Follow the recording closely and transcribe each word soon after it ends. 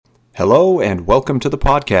Hello and welcome to the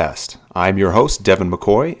podcast. I'm your host, Devin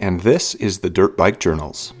McCoy, and this is the Dirt Bike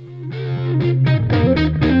Journals.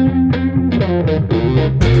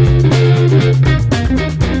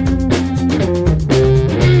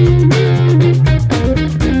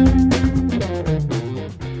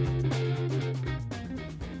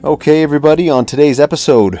 Okay, everybody, on today's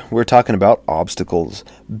episode, we're talking about obstacles.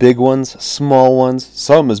 Big ones, small ones,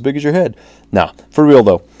 some as big as your head. Now, for real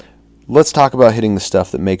though, let's talk about hitting the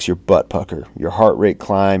stuff that makes your butt pucker, your heart rate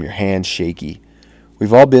climb, your hands shaky.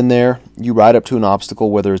 We've all been there. You ride up to an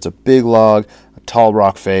obstacle, whether it's a big log, a tall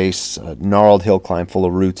rock face, a gnarled hill climb full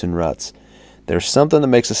of roots and ruts. There's something that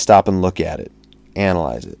makes us stop and look at it,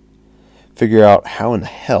 analyze it, figure out how in the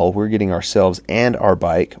hell we're getting ourselves and our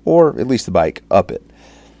bike, or at least the bike, up it.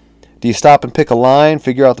 Do you stop and pick a line,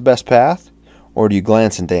 figure out the best path, or do you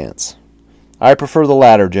glance and dance? I prefer the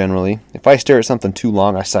latter generally. If I stare at something too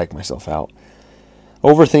long, I psych myself out.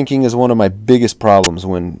 Overthinking is one of my biggest problems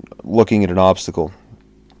when looking at an obstacle.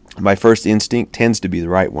 My first instinct tends to be the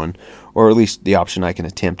right one, or at least the option I can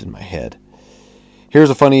attempt in my head.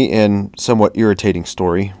 Here's a funny and somewhat irritating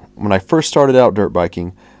story. When I first started out dirt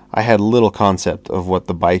biking, I had little concept of what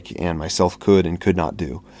the bike and myself could and could not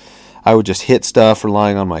do. I would just hit stuff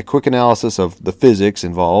relying on my quick analysis of the physics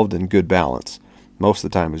involved and good balance. Most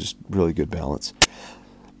of the time it was just really good balance.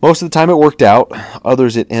 Most of the time it worked out.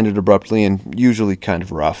 Others it ended abruptly and usually kind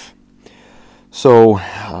of rough. So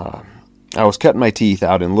I was cutting my teeth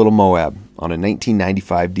out in Little Moab on a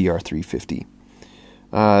 1995 DR350.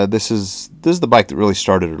 This is the bike that really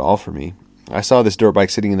started it all for me. I saw this dirt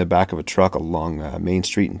bike sitting in the back of a truck along Main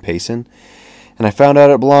Street in Payson, and I found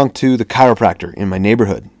out it belonged to the chiropractor in my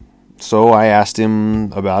neighborhood. So I asked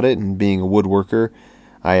him about it, and being a woodworker,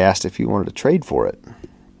 I asked if he wanted to trade for it.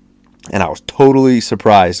 And I was totally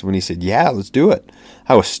surprised when he said, yeah, let's do it.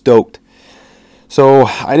 I was stoked. So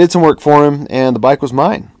I did some work for him, and the bike was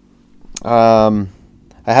mine. I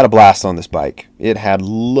had a blast on this bike. It had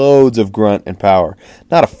loads of grunt and power.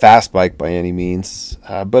 Not a fast bike by any means,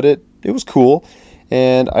 but it was cool,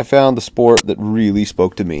 and I found the sport that really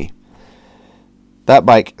spoke to me. That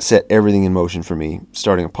bike set everything in motion for me,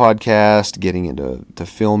 starting a podcast, getting into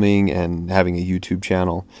filming, and having a YouTube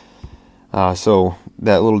channel. So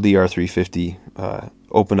that little DR350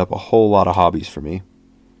 opened up a whole lot of hobbies for me.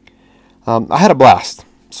 I had a blast.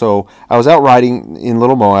 So I was out riding in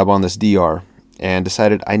Little Moab on this DR and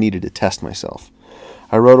decided I needed to test myself.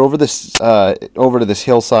 I rode over to this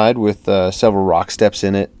hillside with several rock steps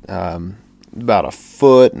in it, about a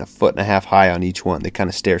foot and a half high on each one. They kind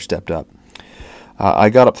of stair-stepped up.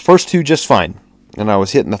 I got up the first two just fine, and I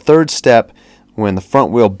was hitting the third step when the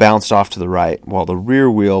front wheel bounced off to the right, while the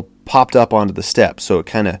rear wheel popped up onto the step. So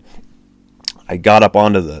I got up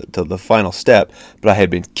onto the final step, but I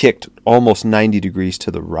had been kicked almost 90 degrees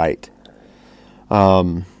to the right.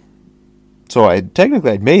 So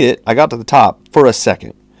I'd made it. I got to the top for a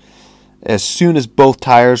second. As soon as both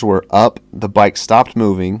tires were up, the bike stopped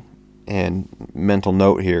moving. And mental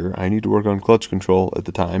note here, I need to work on clutch control at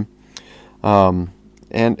the time.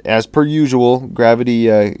 And as per usual, gravity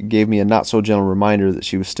gave me a not-so-gentle reminder that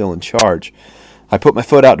she was still in charge. I put my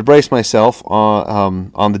foot out to brace myself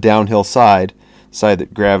on the downhill side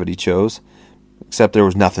that gravity chose, except there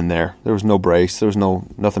was nothing there. There was no brace. There was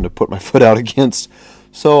nothing to put my foot out against,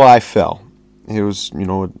 so I fell. It was,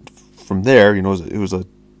 from there, it was a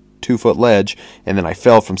 2-foot ledge, and then I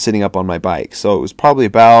fell from sitting up on my bike. So it was probably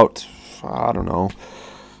about, 4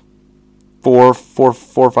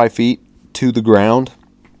 or 5 feet to the ground.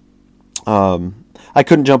 I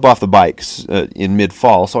couldn't jump off the bike in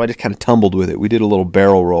mid-fall, so I just kind of tumbled with it. We did a little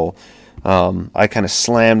barrel roll. I kind of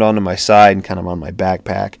slammed onto my side and kind of on my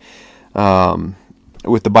backpack,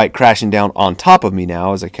 with the bike crashing down on top of me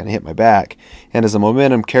now as I kind of hit my back. And as the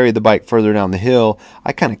momentum carried the bike further down the hill,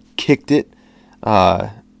 I kind of kicked it.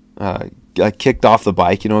 I kicked off the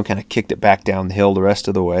bike, kind of kicked it back down the hill the rest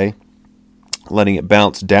of the way, letting it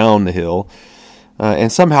bounce down the hill.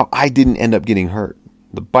 And somehow I didn't end up getting hurt.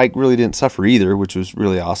 The bike really didn't suffer either, which was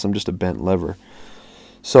really awesome, just a bent lever.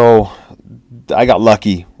 So I got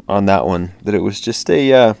lucky on that one, that it was just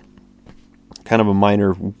a kind of a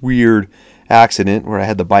minor weird accident where I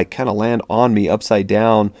had the bike kind of land on me upside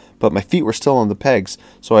down, but my feet were still on the pegs.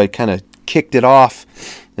 So I kind of kicked it off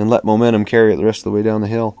and let momentum carry it the rest of the way down the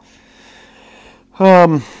hill.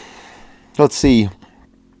 Let's see.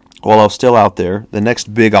 While I was still out there, the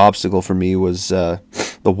next big obstacle for me was the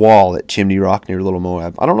wall at Chimney Rock near Little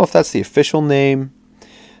Moab. I don't know if that's the official name,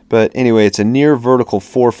 but anyway, it's a near vertical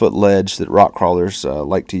 4-foot ledge that rock crawlers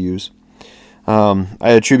like to use. I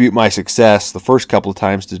attribute my success the first couple of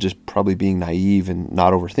times to just probably being naive and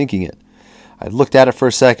not overthinking it. I looked at it for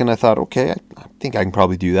a second. I thought, okay, I think I can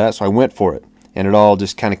probably do that. So I went for it, and it all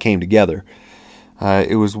just kind of came together.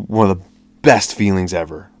 It was one of the best feelings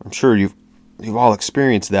ever. I'm sure you've all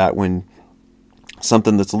experienced that when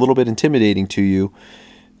something that's a little bit intimidating to you,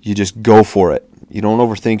 you just go for it. You don't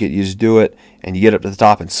overthink it. You just do it, and you get up to the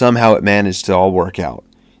top, and somehow it managed to all work out.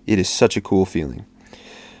 It is such a cool feeling.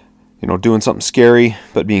 Doing something scary,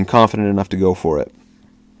 but being confident enough to go for it.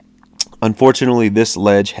 Unfortunately, this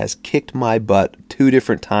ledge has kicked my butt 2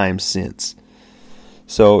 different times since.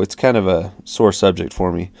 So it's kind of a sore subject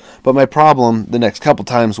for me. But my problem the next couple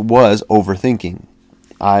times was overthinking.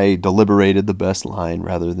 I deliberated the best line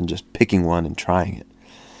rather than just picking one and trying it.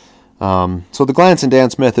 So the glance and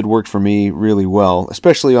dance method worked for me really well,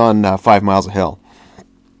 especially on 5 Miles of Hell.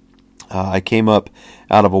 I came up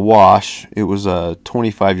out of a wash. It was a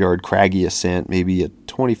 25-yard craggy ascent, maybe a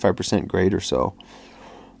 25% grade or so.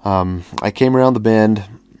 I came around the bend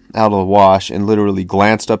out of the wash and literally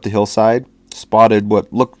glanced up the hillside, spotted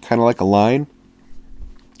what looked kind of like a line,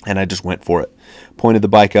 and I just went for it. Pointed the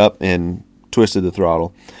bike up and twisted the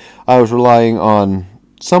throttle. I was relying on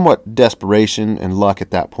somewhat desperation and luck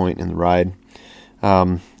at that point in the ride.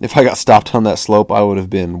 If I got stopped on that slope, I would have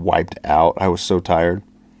been wiped out. I was so tired.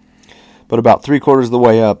 But about 3/4 of the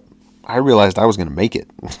way up, I realized I was going to make it.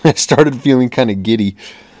 I started feeling kind of giddy.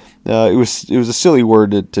 It was a silly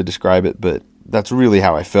word to describe it, but that's really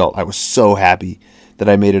how I felt. I was so happy that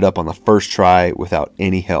I made it up on the first try without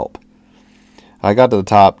any help. I got to the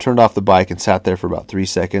top, turned off the bike, and sat there for about 3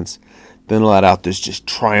 seconds. Then let out this just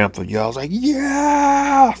triumphant yell. I was like,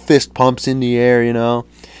 yeah! Fist pumps in the air,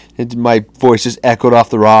 And my voice just echoed off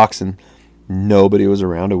the rocks, and nobody was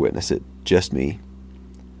around to witness it, just me.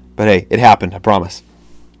 But hey, it happened, I promise.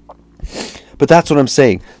 But that's what I'm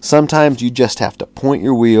saying. Sometimes you just have to point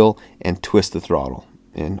your wheel and twist the throttle.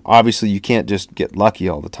 And obviously you can't just get lucky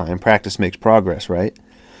all the time. Practice makes progress, right?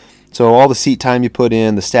 So all the seat time you put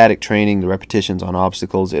in, the static training, the repetitions on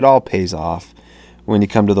obstacles, it all pays off when you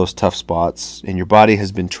come to those tough spots and your body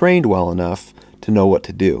has been trained well enough to know what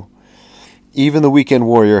to do. Even the weekend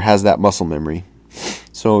warrior has that muscle memory.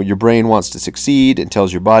 So your brain wants to succeed and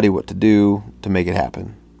tells your body what to do to make it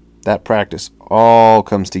happen. That practice all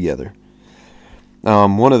comes together.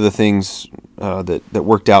 One of the things that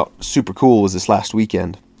worked out super cool was this last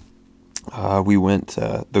weekend. We went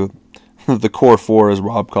the Core 4, as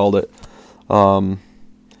Rob called it.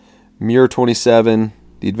 Muir 27,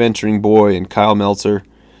 the Adventuring Boy, and Kyle Meltzer,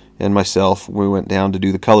 and myself. We went down to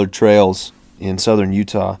do the colored trails in southern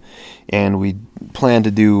Utah, and we planned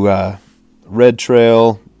to do red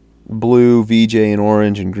trail, blue, VJ, and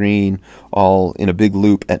orange, and green, all in a big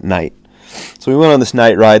loop at night. So we went on this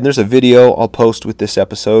night ride, and there's a video I'll post with this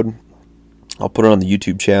episode. I'll put it on the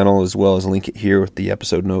YouTube channel as well as link it here with the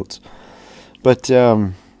episode notes. But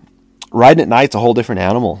riding at night's a whole different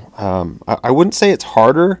animal. I wouldn't say it's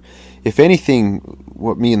harder. If anything,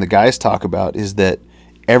 what me and the guys talk about is that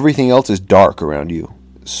everything else is dark around you.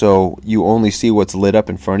 So you only see what's lit up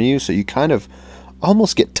in front of you, so you kind of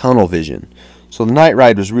almost get tunnel vision. So the night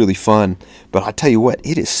ride was really fun, but I tell you what,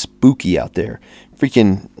 it is spooky out there.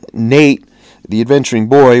 Freaking Nate, the Adventuring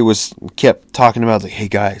Boy, kept talking about, like, hey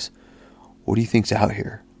guys, what do you think's out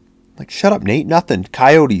here? Like, shut up, Nate, nothing.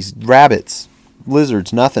 Coyotes, rabbits,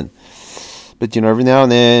 lizards, nothing. But, every now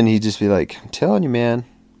and then he'd just be like, I'm telling you, man,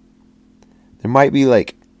 there might be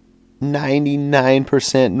like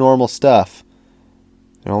 99% normal stuff.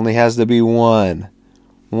 There only has to be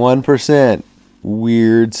 1%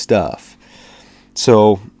 weird stuff.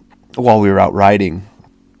 So while we were out riding,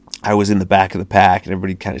 I was in the back of the pack and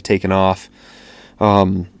everybody kind of taken off.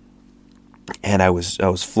 And I was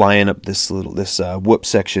flying up this whoop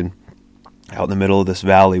section out in the middle of this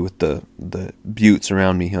valley with the buttes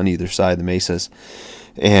around me on either side, the mesas.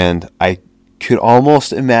 And I could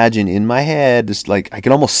almost imagine in my head, just like I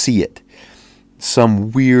could almost see it,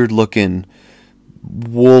 some weird looking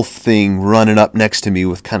wolf thing running up next to me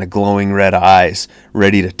with kind of glowing red eyes,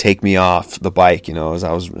 ready to take me off the bike, as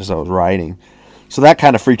I was riding. So that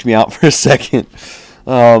kind of freaked me out for a second.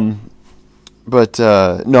 But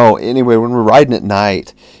no, anyway, when we're riding at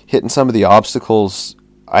night, hitting some of the obstacles,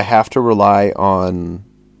 I have to rely on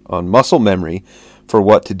muscle memory for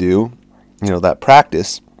what to do. That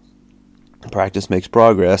practice makes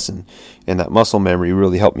progress, and that muscle memory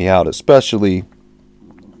really helped me out, especially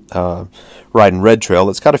riding Red Trail.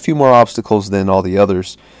 It's got a few more obstacles than all the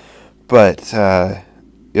others, but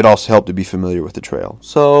it also helped to be familiar with the trail.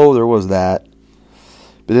 So there was that.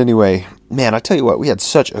 But anyway, man, I tell you what, we had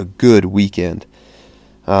such a good weekend.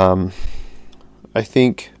 I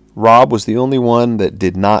think Rob was the only one that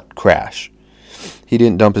did not crash. He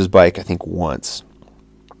didn't dump his bike, I think, once.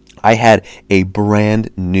 I had a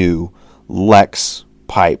brand new Lex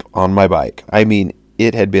pipe on my bike. I mean,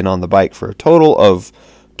 it had been on the bike for a total of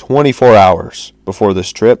 24 hours before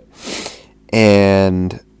this trip.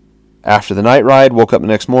 And after the night ride, woke up the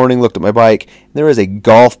next morning, looked at my bike, and there was a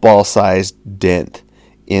golf ball sized dent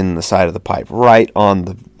in the side of the pipe, right on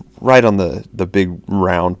the big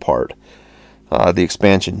round part, the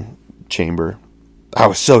expansion chamber. I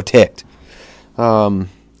was so ticked.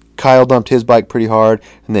 Kyle dumped his bike pretty hard,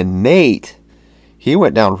 and then Nate, he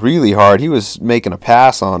went down really hard. He was making a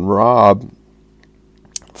pass on Rob,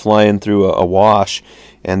 flying through a wash,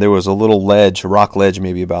 and there was a little ledge, a rock ledge,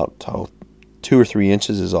 maybe about 2 or 3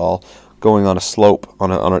 inches is all, going on a slope,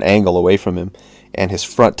 on an angle away from him, and his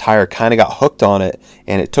front tire kind of got hooked on it,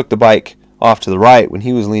 and it took the bike off to the right when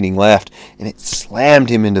he was leaning left, and it slammed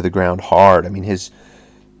him into the ground hard. I mean,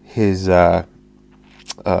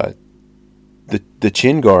 the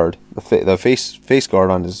chin guard, the face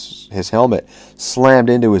guard on his helmet slammed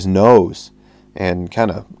into his nose and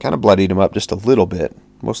kind of bloodied him up just a little bit.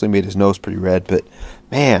 Mostly made his nose pretty red, but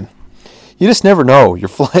man, you just never know. You're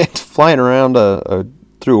flying around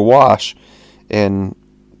through a wash, and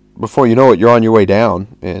before you know it, you're on your way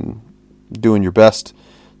down and doing your best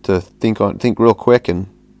to think real quick and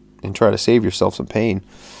try to save yourself some pain.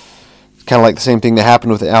 It's kind of like the same thing that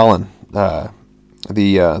happened with Alan, the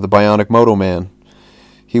Bionic Moto Man.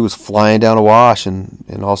 He was flying down a wash, and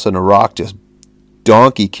all of a sudden a rock just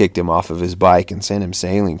donkey kicked him off of his bike and sent him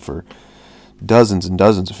sailing for dozens and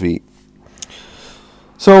dozens of feet.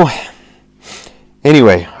 So,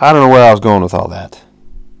 anyway, I don't know where I was going with all that.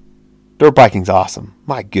 Dirt biking's awesome.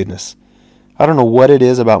 My goodness. I don't know what it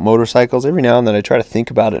is about motorcycles. Every now and then I try to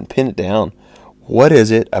think about it and pin it down. What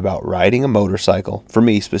is it about riding a motorcycle, for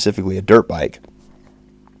me specifically a dirt bike,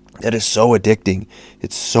 that is so addicting?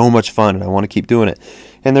 It's so much fun, and I want to keep doing it.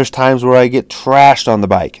 And there's times where I get trashed on the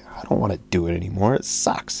bike. I don't want to do it anymore. It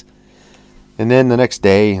sucks. And then the next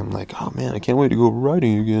day, I'm like, oh man, I can't wait to go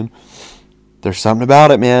riding again. There's something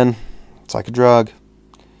about it, man. It's like a drug.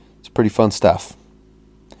 It's pretty fun stuff.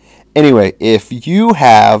 Anyway, if you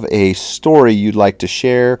have a story you'd like to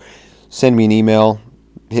share, send me an email.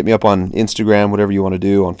 Hit me up on Instagram, whatever you want to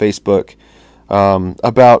do, on Facebook,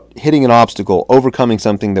 about hitting an obstacle, overcoming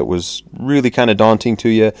something that was really kind of daunting to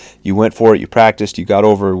you. You went for it, you practiced, you got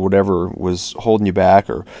over whatever was holding you back,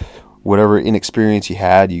 or whatever inexperience you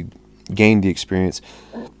had, you gained the experience.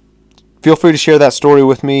 Feel free to share that story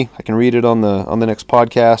with me. I can read it on the next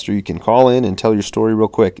podcast, or you can call in and tell your story real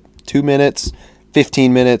quick. 2 minutes,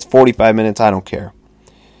 15 minutes, 45 minutes, I don't care.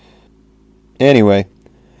 Anyway,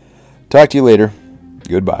 talk to you later.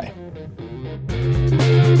 Goodbye.